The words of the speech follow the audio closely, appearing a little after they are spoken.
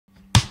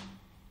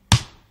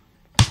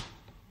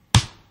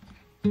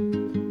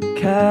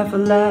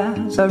Careful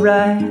as I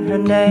write her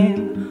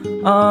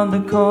name on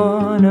the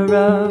corner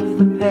of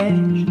the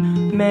page,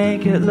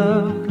 make it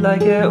look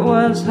like it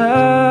was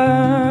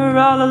her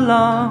all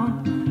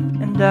along.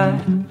 And I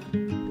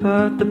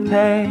put the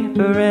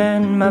paper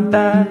in my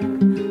bag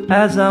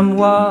as I'm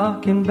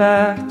walking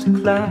back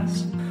to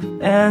class,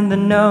 and the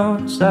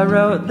notes I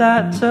wrote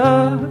that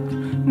took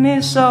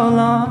me so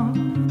long.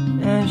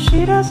 And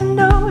she doesn't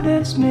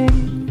notice me,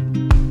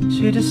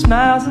 she just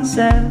smiles and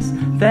says,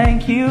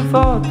 thank you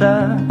for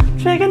the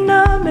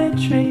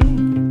trigonometry,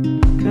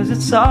 cause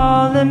it's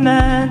all it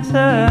meant to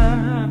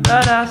her.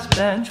 But I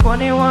spent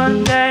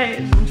 21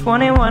 days and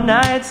 21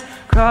 nights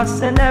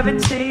crossing every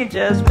T,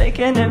 just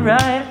making it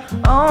right,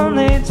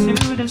 only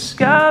to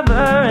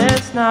discover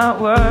it's not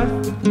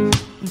worth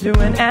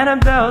doing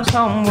Annabelle's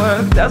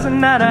homework. Doesn't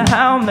matter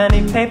how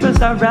many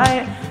papers I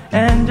write,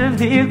 end of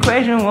the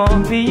equation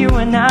won't be you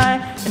and I.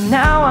 And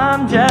now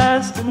I'm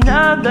just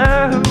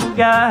another who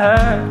got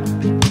hurt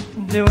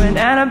doing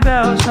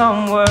Annabelle's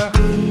homework.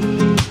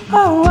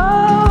 Oh, oh,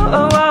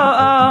 oh, oh,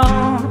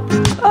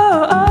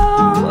 oh, oh,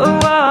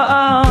 oh,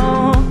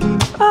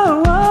 oh,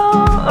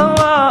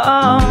 oh,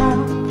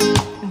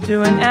 oh,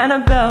 doing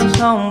Annabelle's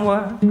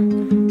homework.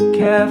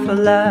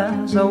 Careful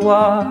as I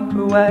walk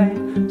away,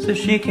 so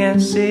she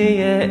can't see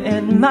it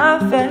in my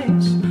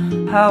face,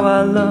 how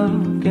I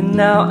look, and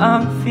now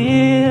I'm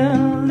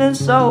feeling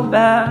so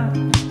bad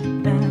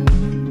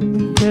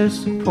and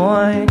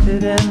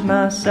disappointed in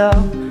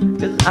myself,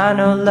 cause I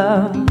know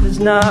love is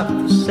not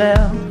for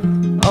sale.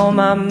 Oh,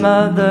 my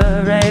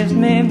mother raised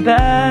me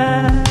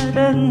better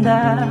than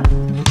that,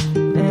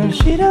 and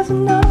she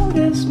doesn't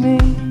notice me,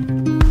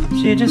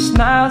 she just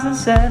smiles and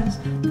says,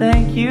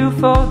 thank you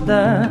for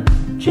the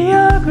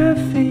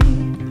geography,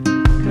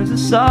 cause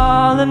it's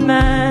all it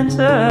meant to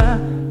her.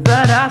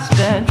 But I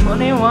spent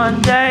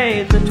 21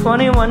 days and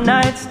 21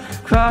 nights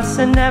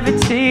crossing every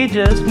T,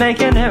 just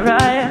making it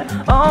right,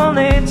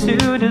 only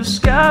to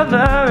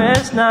discover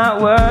it's not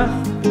worth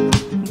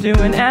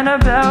doing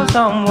Annabelle's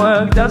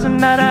homework. Doesn't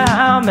matter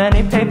how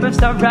many papers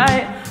I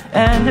write,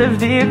 end of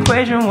the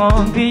equation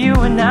won't be you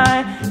and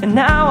I. And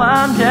now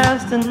I'm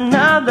just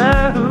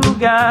another who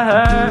got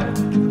hurt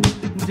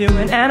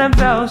doing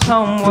Annabelle's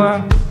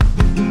homework.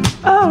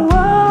 Oh,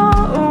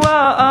 oh, oh,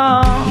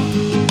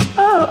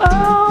 oh,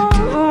 oh,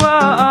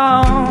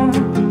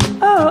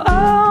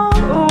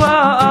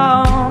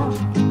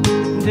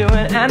 oh.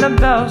 Doing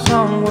Annabelle's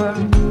homework.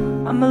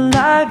 I'm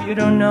alive, you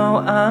don't know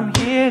I'm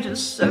here,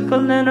 just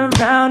circling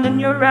around in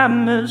your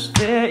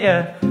atmosphere,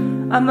 yeah.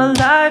 I'm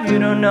alive, you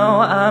don't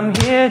know I'm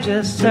here,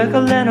 just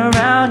circling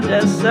around,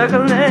 just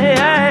circling,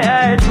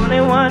 yeah, yeah.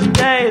 21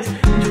 days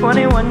and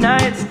 21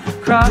 nights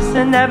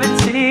crossing every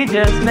T,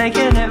 just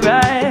making it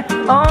right,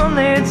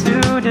 only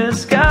to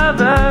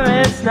discover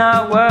it's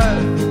not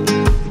worth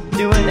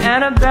doing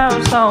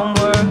Annabelle's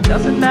homework.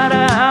 Doesn't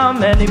matter how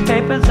many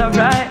papers I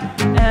write,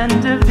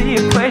 end of the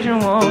equation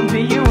won't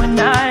be you and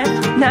I.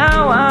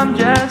 Now I'm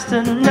just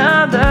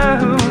another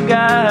who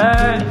got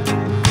hurt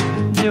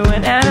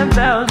doing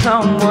Annabelle's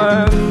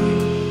homework.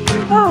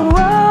 Oh,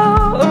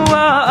 oh, oh,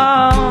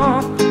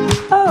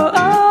 oh, oh,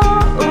 oh,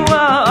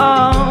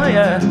 oh, oh,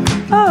 yeah.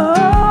 Oh,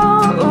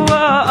 oh,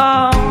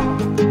 oh,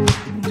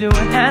 oh,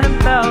 doing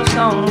Annabelle's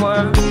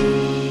homework.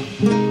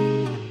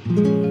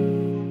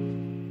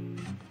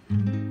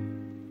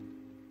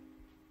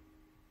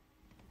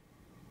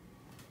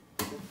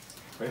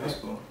 That's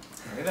cool.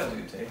 I think that was a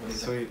good take.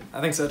 Sweet. I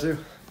think so too.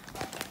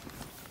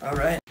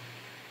 Alright.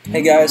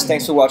 Hey guys,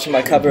 thanks for watching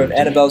my cover of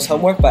Annabelle's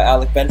Homework by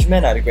Alec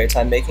Benjamin. I had a great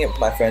time making it with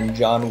my friend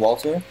John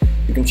Walter.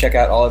 You can check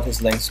out all of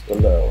his links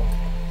below.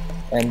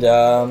 And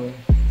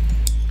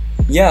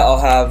yeah, I'll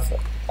have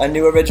a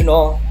new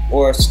original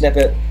or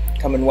snippet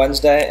coming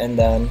Wednesday, and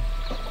then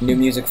new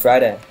music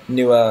Friday.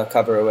 New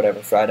cover or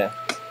whatever Friday.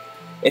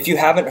 If you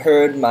haven't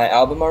heard my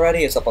album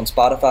already, it's up on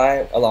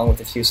Spotify along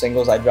with a few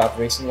singles I dropped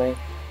recently.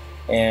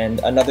 And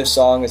another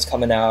song is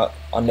coming out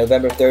on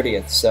November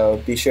 30th, so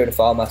be sure to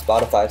follow my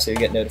Spotify so you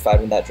get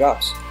notified when that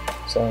drops.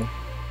 So,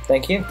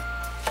 thank you.